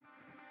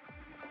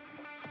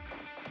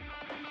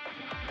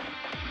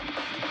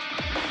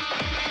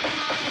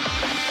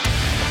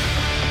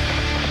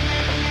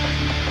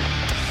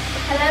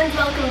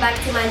welcome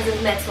back to Minds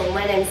of Metal.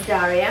 My name is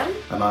Daria.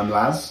 And I'm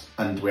Laz,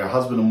 and we're a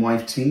husband and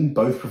wife team,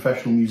 both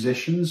professional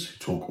musicians who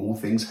talk all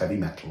things heavy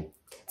metal.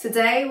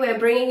 Today we're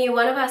bringing you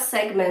one of our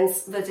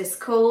segments that is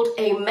called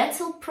A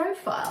Metal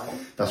Profile.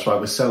 That's right,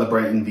 we're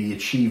celebrating the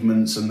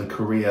achievements and the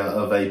career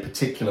of a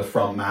particular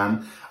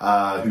frontman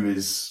who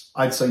is,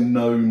 I'd say,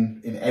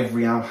 known in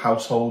every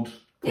household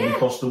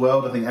across the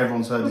world. I think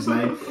everyone's heard his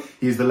name.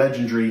 He is the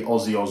legendary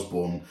Ozzy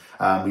Osbourne.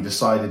 We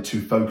decided to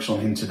focus on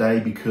him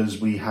today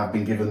because we have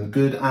been given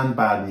good and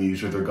bad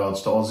news with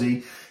regards to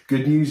Ozzy.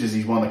 Good news is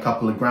he's won a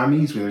couple of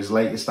Grammys with his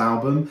latest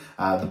album.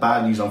 The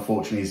bad news,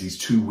 unfortunately, is he's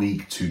too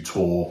weak to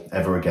tour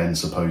ever again,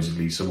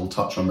 supposedly. So we'll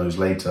touch on those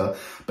later.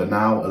 But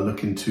now a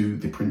look into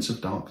the Prince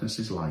of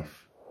Darkness's life.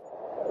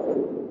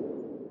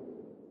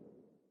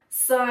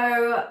 So,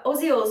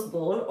 Ozzy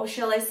Osbourne, or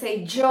shall I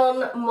say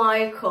John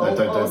Michael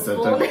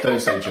Osbourne? Don't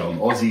say John.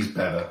 Ozzy's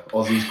better.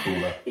 Ozzy's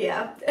cooler.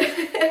 Yeah.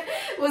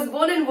 Was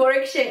born in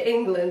Warwickshire,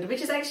 England,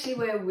 which is actually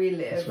where we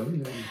live. That's where we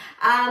live.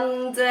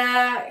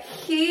 And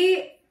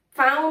he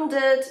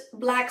founded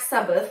Black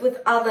Sabbath with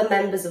other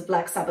members of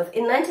Black Sabbath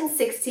in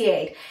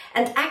 1968.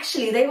 And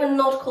actually, they were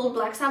not called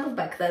Black Sabbath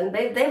back then.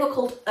 They were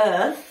called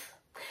Earth.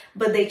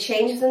 But they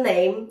changed the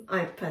name.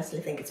 I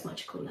personally think it's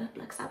much cooler,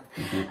 Black Sabbath.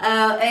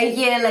 A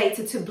year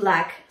later to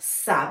Black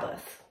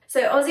Sabbath.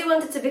 So Ozzy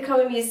wanted to become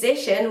a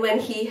musician when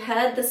he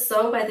heard the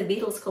song by the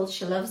Beatles called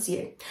She Loves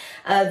You.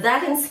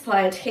 That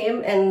inspired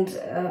him, and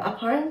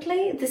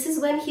apparently this is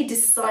when he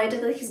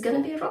decided that he's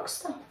going to be a rock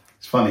star.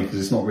 It's funny because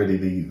it's not really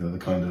the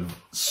kind of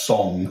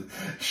song,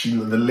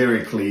 the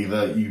lyrically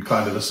that you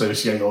kind of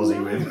associate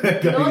Ozzy with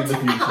going in the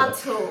future. Not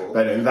at all.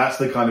 But that's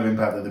the kind of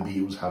impact that the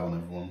Beatles have on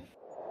everyone.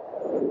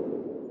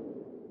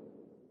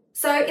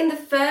 So in the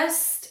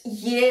first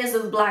years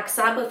of Black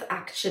Sabbath,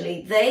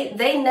 actually,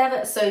 they never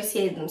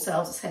associated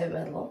themselves as heavy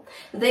metal.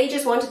 They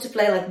just wanted to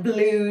play like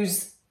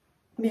blues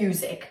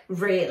music,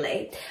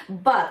 really.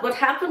 But what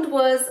happened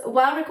was,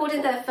 while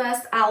recording their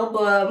first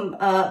album,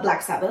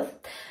 Black Sabbath,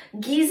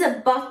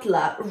 Geezer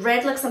Butler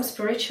read like some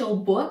spiritual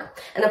book,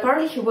 and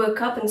apparently he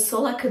woke up and saw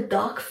like a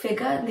dark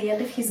figure at the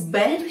end of his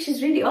bed, which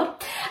is really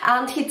odd.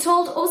 And he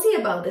told Ozzy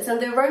about this,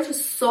 and they wrote a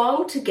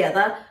song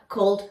together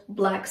called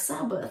Black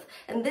Sabbath.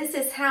 And this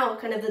is how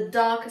kind of the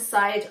darker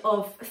side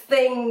of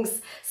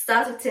things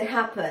started to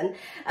happen.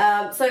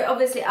 So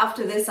obviously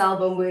after this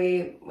album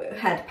we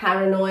had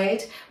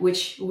Paranoid,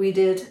 which we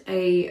did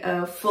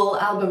a full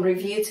album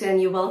review to,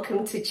 and you're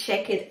welcome to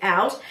check it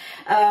out.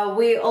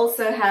 We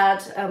also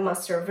had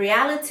Master of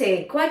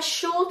Reality quite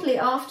shortly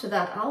after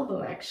that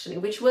album, actually,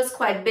 which was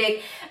quite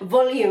big.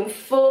 Volume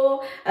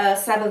 4,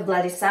 Sabbath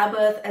Bloody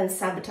Sabbath, and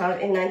Sabotage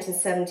in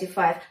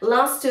 1975.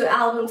 Last two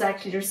albums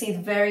actually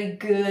received very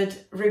good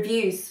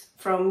reviews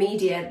from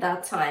media at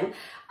that time,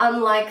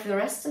 unlike the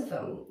rest of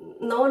them.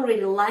 No one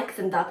really liked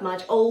them that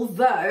much,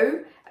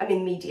 although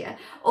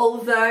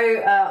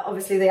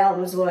obviously the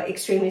albums were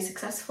extremely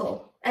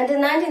successful. And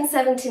in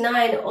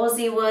 1979,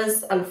 Ozzy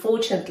was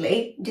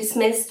unfortunately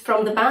dismissed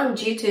from the band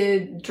due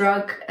to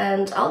drug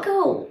and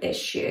alcohol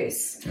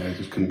issues. Yeah, I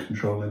just couldn't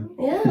control him.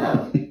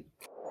 Yeah.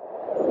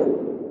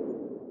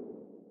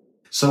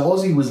 So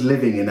Ozzy was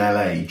living in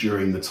LA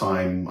during the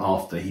time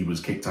after he was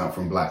kicked out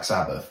from Black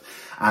Sabbath,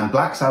 and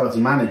Black Sabbath's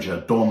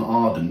manager, Don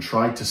Arden,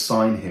 tried to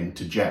sign him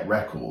to Jet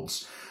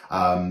Records.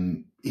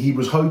 He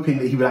was hoping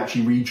that he would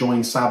actually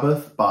rejoin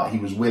Sabbath, but he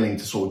was willing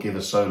to sort of give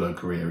a solo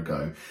career a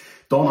go.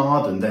 Don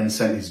Arden then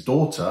sent his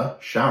daughter,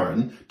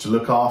 Sharon, to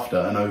look after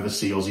and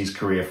oversee Ozzy's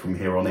career from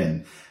here on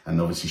in.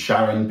 And obviously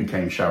Sharon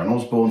became Sharon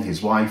Osbourne,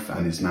 his wife,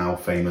 and is now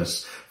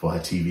famous for her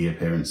TV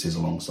appearances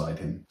alongside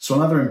him. So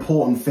another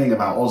important thing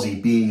about Ozzy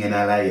being in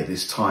LA at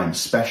this time,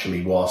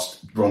 especially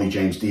whilst Ronnie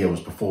James Dio was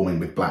performing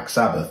with Black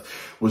Sabbath,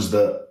 was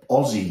that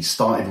Ozzy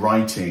started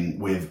writing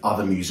with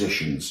other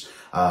musicians.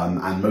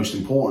 And most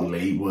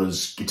importantly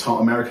was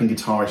American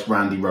guitarist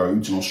Randy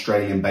Rhoads and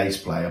Australian bass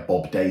player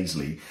Bob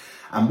Daisley.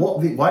 And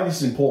why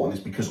this is important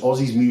is because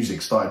Ozzy's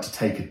music started to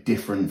take a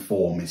different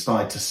form. It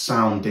started to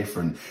sound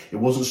different. It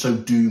wasn't so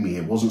doomy.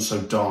 It wasn't so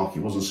dark.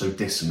 It wasn't so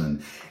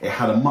dissonant. It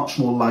had a much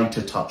more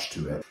lighter touch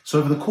to it. So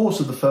over the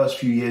course of the first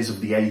few years of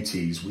the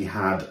 80s, we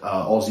had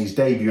Ozzy's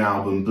debut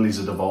album,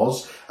 Blizzard of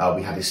Oz.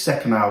 We had his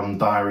second album,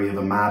 Diary of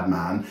a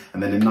Madman.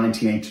 And then in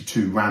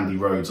 1982, Randy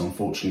Rhoads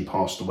unfortunately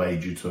passed away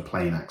due to a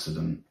plane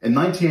accident. In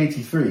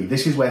 1983,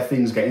 this is where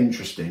things get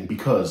interesting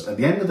because at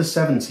the end of the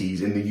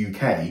 70s in the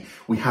UK,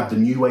 we had the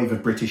new wave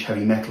of British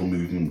heavy metal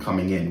movement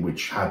coming in,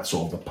 which had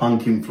sort of the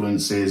punk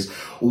influences,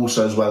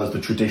 also as well as the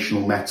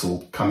traditional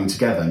metal coming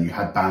together. And you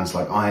had bands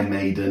like Iron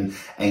Maiden,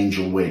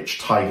 Angel Witch,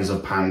 Tigers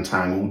of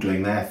Pantang all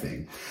doing their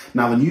thing.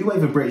 Now, the new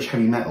wave of British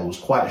heavy metal was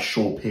quite a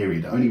short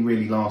period. It only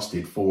really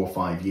lasted 4 or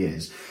 5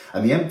 years.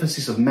 And the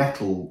emphasis of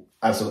metal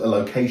as a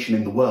location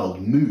in the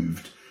world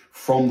moved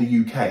from the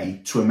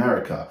UK to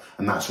America,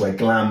 and that's where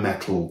glam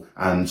metal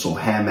and sort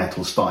of hair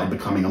metal started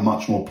becoming a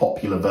much more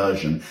popular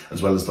version,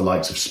 as well as the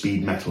likes of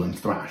speed metal and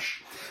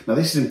thrash. Now,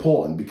 this is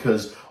important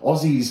because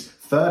Ozzy's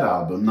third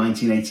album,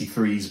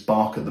 1983's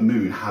Bark at the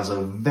Moon, has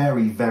a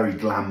very, very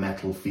glam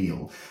metal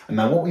feel. And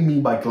now what we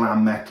mean by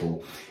glam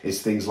metal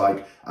is things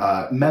like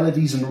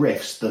melodies and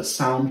riffs that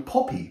sound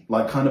poppy,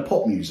 like kind of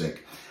pop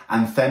music.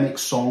 Anthemic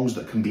songs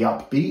that can be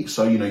upbeat.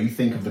 So, you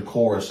think of the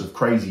chorus of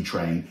Crazy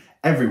Train.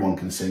 Everyone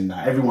can sing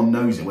that. Everyone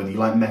knows it, whether you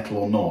like metal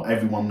or not.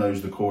 Everyone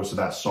knows the chorus of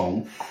that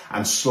song.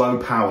 And slow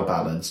power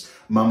ballads,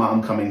 Mama,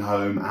 I'm Coming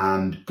Home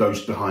and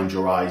Ghost Behind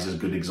Your Eyes as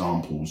good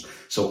examples.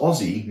 So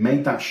Ozzy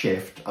made that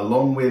shift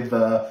along with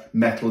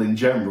metal in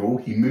general.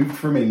 He moved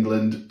from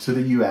England to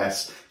the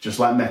US, just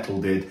like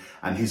metal did,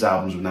 and his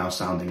albums were now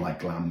sounding like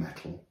glam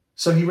metal.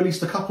 So he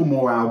released a couple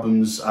more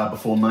albums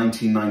before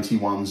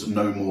 1991's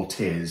No More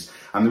Tears.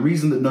 And the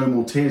reason that No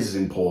More Tears is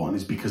important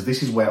is because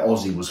this is where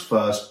Ozzy was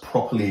first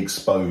properly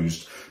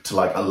exposed to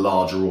like a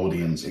larger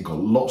audience. It got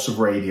lots of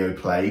radio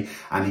play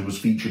and he was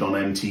featured on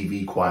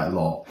MTV quite a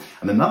lot.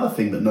 And another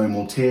thing that No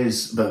More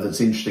Tears,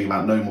 that's interesting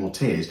about No More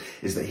Tears,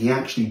 is that he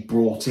actually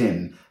brought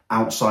in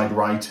outside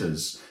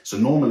writers. So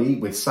normally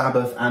with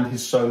Sabbath and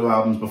his solo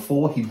albums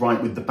before, he'd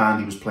write with the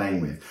band he was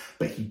playing with,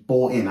 but he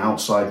brought in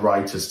outside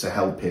writers to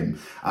help him.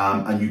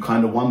 And you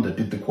kind of wonder,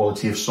 did the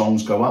quality of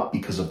songs go up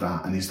because of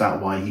that? And is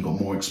that why he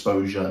got more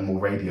exposure and more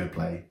radio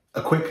play?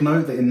 A quick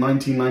note that in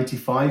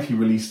 1995, he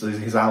released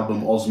his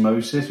album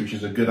Osmosis, which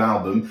is a good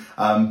album,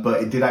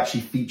 but it did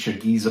actually feature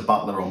Geezer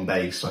Butler on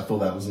bass. So I thought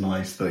that was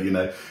nice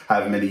that,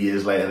 however many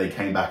years later, they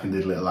came back and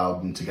did a little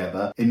album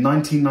together. In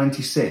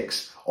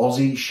 1996,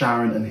 Ozzy,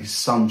 Sharon and his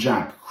son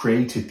Jack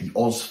created the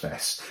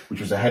Ozfest, which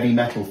was a heavy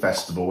metal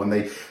festival. And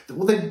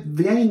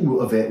the aim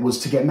of it was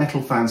to get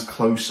metal fans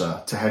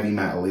closer to heavy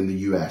metal in the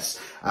US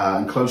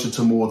and closer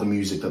to more of the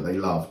music that they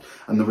loved.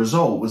 And the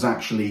result was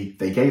actually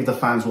they gave the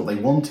fans what they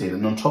wanted.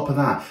 And on top of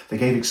that, they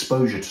gave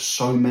exposure to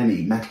so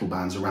many metal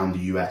bands around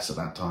the US at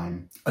that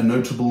time. A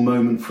notable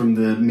moment from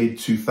the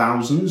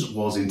mid-2000s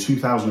was in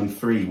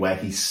 2003, where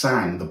he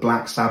sang the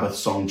Black Sabbath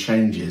song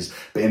Changes,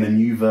 but in a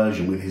new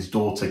version with his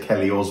daughter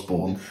Kelly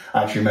Osbourne.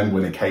 I actually remember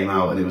when it came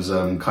out and it was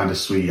kind of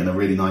sweet and a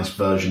really nice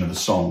version of the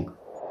song.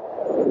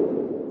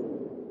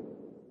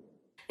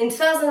 In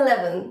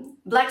 2011,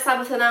 Black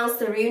Sabbath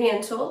announced a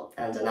reunion tour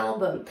and an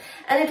album,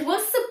 and it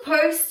was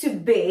supposed to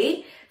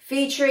be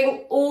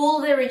featuring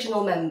all the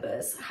original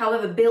members.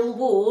 However, Bill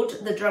Ward,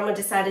 the drummer,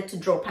 decided to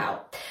drop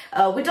out.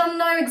 We don't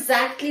know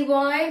exactly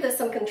why. There's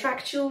some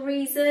contractual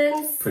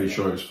reasons. Pretty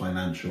sure it was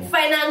financial.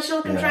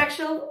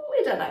 Contractual? Yeah.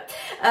 We don't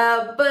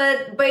know.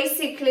 But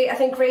basically, I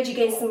think Rage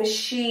Against the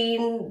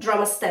Machine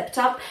drummer stepped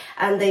up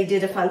and they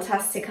did a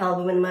fantastic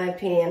album, in my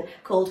opinion,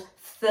 called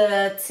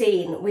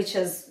 13, which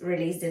was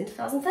released in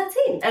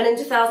 2013. And in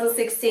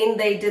 2016,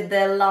 they did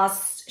their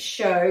last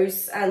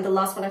shows, and the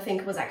last one I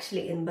think was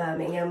actually in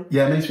Birmingham.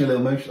 Yeah, it makes me a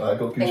little emotional. I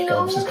got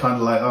goosebumps. It's kind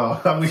of like,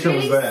 I wish I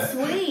was there.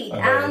 Sweet.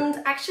 And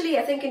actually,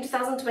 I think in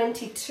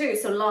 2022,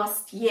 so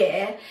last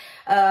year,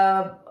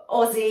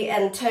 Ozzy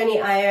and Tony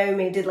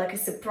Iommi did like a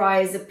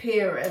surprise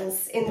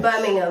appearance in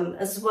Birmingham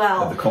as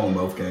well. At the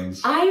Commonwealth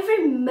Games. I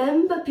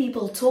remember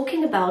people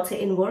talking about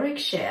it in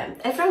Warwickshire.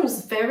 Everyone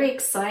was very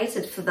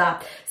excited for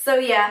that. So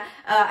yeah,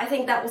 I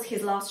think that was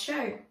his last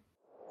show.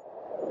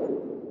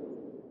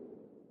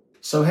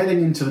 So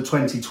heading into the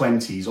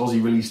 2020s,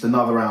 Ozzy released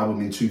another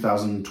album in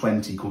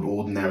 2020 called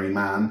Ordinary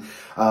Man.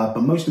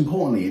 But most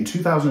importantly, in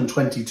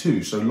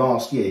 2022, so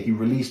last year, he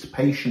released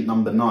Patient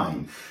Number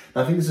 9.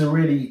 Now, I think this is a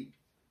really,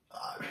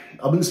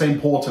 I wouldn't say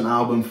important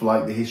album for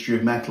like the history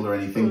of metal or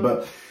anything,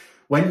 but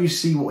when you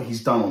see what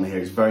he's done on here,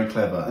 it's very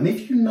clever. And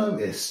if you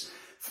notice,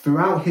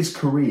 throughout his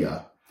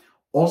career,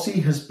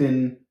 Ozzy has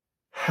been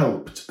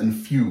helped and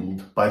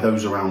fueled by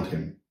those around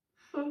him.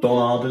 Don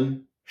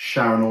Arden,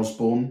 Sharon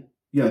Osbourne,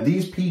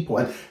 these people,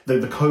 and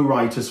the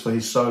co-writers for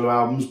his solo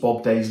albums,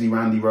 Bob Daisley,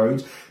 Randy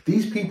Rhoads,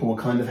 these people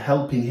were kind of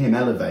helping him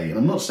elevate. And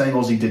I'm not saying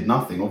Ozzy did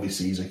nothing.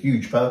 Obviously, he's a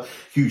huge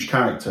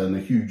character and a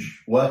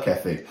huge work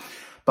ethic.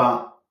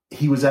 But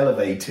he was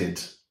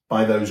elevated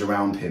by those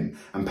around him.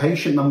 And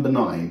Patient Number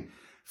 9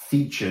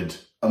 featured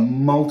a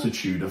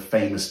multitude of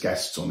famous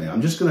guests on it.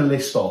 I'm just going to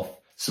list off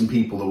some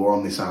people that were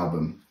on this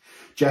album.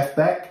 Jeff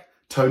Beck,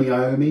 Tony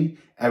Iommi,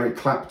 Eric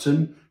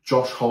Clapton,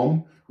 Josh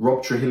Homme,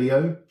 Rob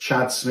Trujillo,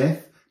 Chad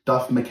Smith,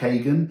 Duff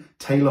McKagan,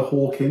 Taylor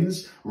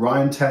Hawkins,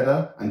 Ryan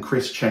Tedder, and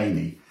Chris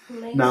Chaney.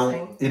 Amazing.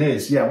 Now, it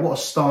is, what a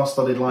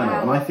star-studded lineup.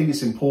 Wow. And I think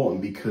it's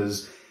important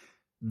because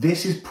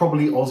this is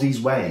probably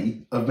Ozzy's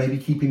way of maybe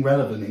keeping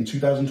relevant in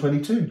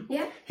 2022.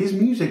 Yeah. His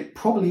music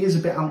probably is a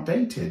bit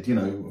outdated,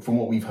 from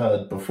what we've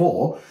heard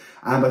before.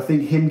 And I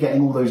think him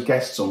getting all those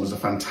guests on was a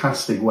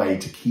fantastic way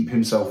to keep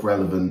himself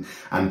relevant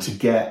and to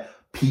get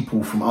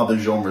people from other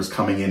genres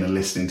coming in and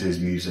listening to his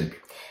music.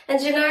 And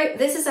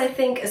this is, I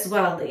think, as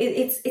well,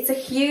 it's a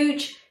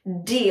huge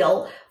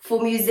deal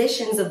for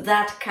musicians of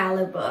that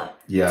caliber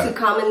to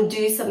come and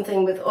do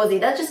something with Ozzy.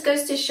 That just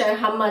goes to show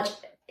how much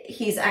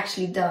he's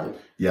actually done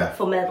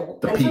for metal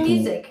and for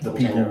music. The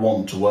people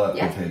want to work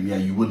with him. Yeah,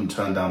 you wouldn't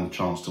turn down the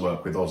chance to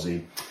work with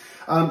Ozzy.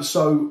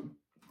 So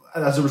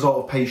as a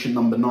result of Patient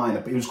Number 9,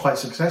 it was quite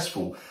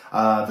successful.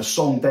 The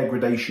song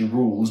Degradation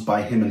Rules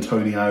by him and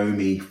Tony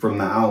Iommi from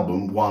that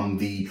album won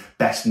the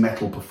Best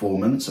Metal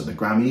Performance at the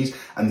Grammys,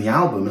 and the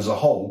album as a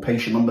whole,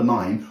 Patient Number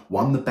 9,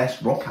 won the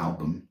Best Rock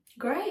Album.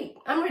 Great.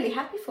 I'm really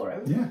happy for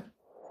him. Yeah.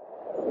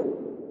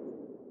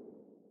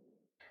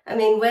 I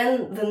mean,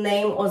 when the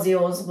name Ozzy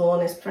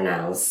Osbourne is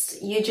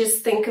pronounced, you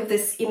just think of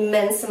this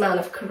immense amount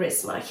of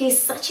charisma. He's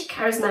such a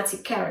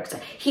charismatic character.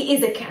 He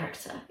is a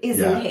character,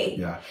 isn't he?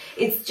 Yeah.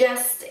 It's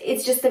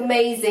just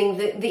amazing.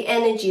 The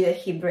energy that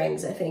he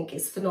brings, I think,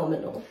 is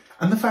phenomenal.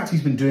 And the fact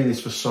he's been doing this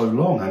for so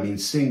long.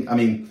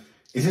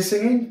 Is it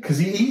singing? Because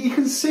he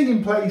can sing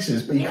in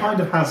places, but he kind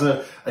of has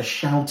a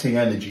shouting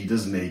energy,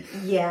 doesn't he?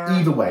 Yeah.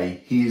 Either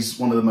way, he is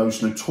one of the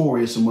most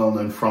notorious and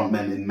well-known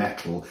frontmen in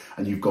metal.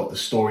 And you've got the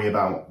story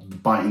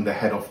about biting the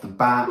head off the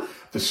bat,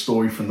 the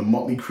story from the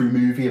Motley Crue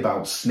movie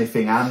about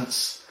sniffing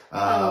ants.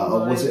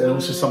 Was it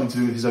also something to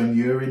do with his own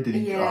urine? Did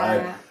he?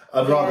 Yeah.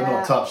 I'd rather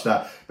not touch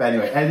that. But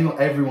anyway,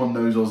 everyone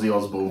knows Ozzy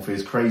Osbourne for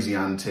his crazy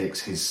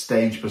antics, his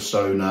stage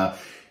persona.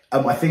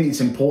 I think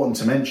it's important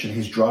to mention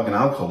his drug and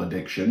alcohol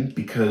addiction,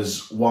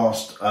 because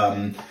whilst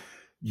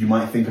you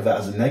might think of that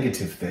as a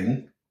negative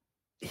thing,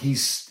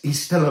 he's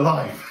still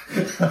alive.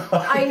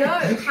 I know.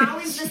 How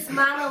is this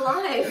man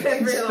alive,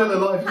 everyone? He's still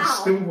alive. How? He's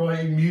still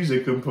writing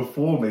music and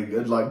performing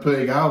and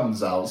putting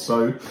albums out.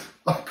 So,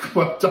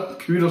 well done.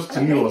 Kudos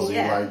to you, Ozzy.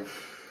 Yeah.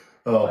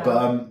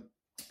 But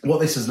what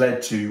this has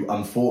led to,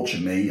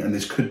 unfortunately, and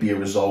this could be a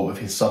result of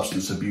his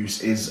substance abuse,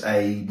 is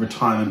a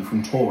retirement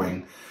from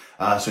touring.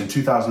 So in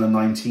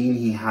 2019,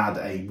 he had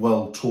a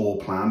world tour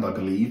planned, I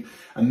believe.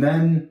 And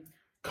then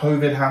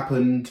COVID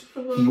happened.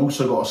 Mm-hmm. He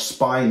also got a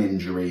spine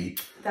injury.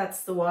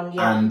 That's the one,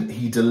 yeah. And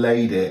he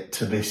delayed it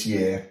to this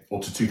year,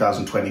 or to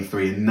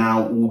 2023. And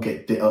now all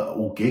gig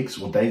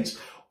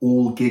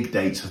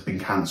dates have been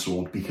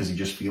cancelled because he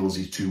just feels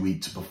he's too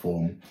weak to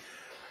perform.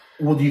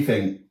 What do you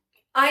think?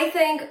 I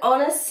think,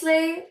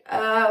 honestly,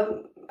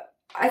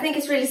 I think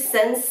it's really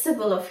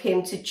sensible of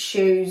him to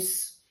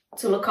choose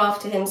to look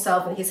after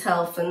himself and his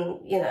health, and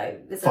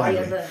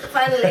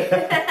finally.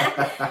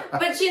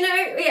 But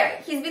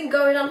he's been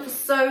going on for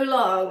so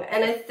long,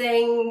 and I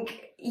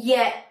think,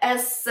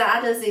 as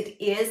sad as it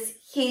is,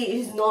 he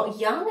is not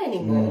young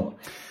anymore.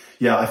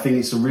 Yeah, I think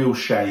it's a real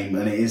shame,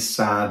 and it is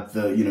sad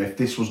that, if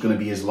this was going to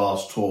be his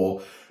last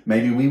tour,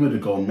 maybe we would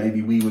have gone,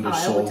 maybe we would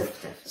have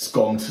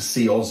gone to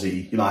see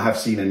Ozzy. I have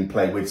seen him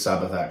play with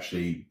Sabbath,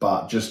 actually,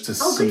 but just to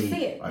see... Good for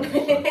you.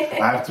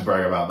 I have to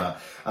brag about that.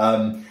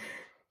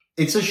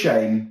 It's a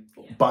shame,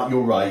 but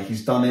you're right.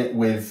 He's done it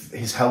with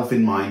his health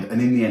in mind.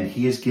 And in the end,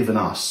 he has given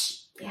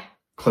us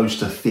close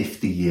to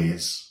 50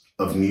 years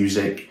of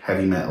music,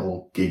 heavy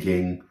metal,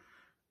 gigging,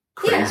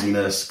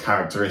 craziness,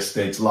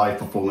 characteristics, live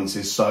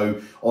performances.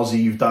 So,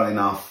 Ozzy, you've done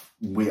enough.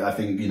 I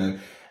think,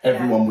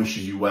 everyone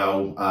wishes you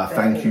well.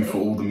 Thank you for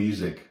all the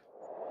music.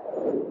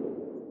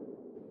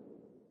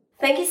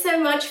 Thank you so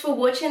much for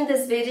watching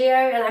this video,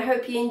 and I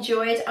hope you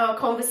enjoyed our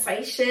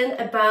conversation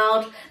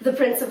about the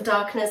Prince of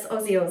Darkness,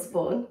 Ozzy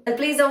Osbourne. And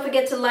please don't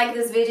forget to like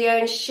this video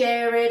and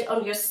share it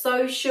on your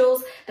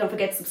socials. Don't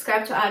forget to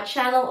subscribe to our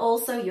channel.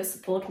 Also, your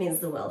support means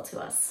the world to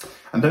us.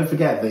 And don't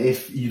forget that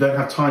if you don't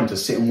have time to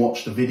sit and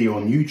watch the video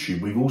on YouTube,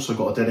 we've also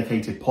got a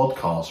dedicated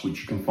podcast, which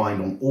you can find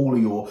on all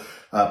of your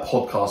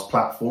podcast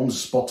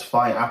platforms,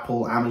 Spotify,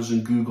 Apple,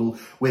 Amazon, Google.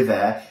 We're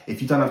there.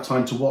 If you don't have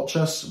time to watch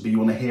us, but you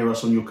want to hear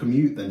us on your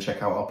commute, then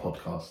check out our podcast.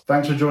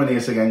 Thanks for joining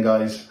us again,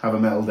 guys. Have a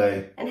metal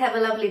day. And have a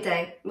lovely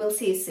day. We'll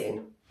see you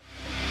soon.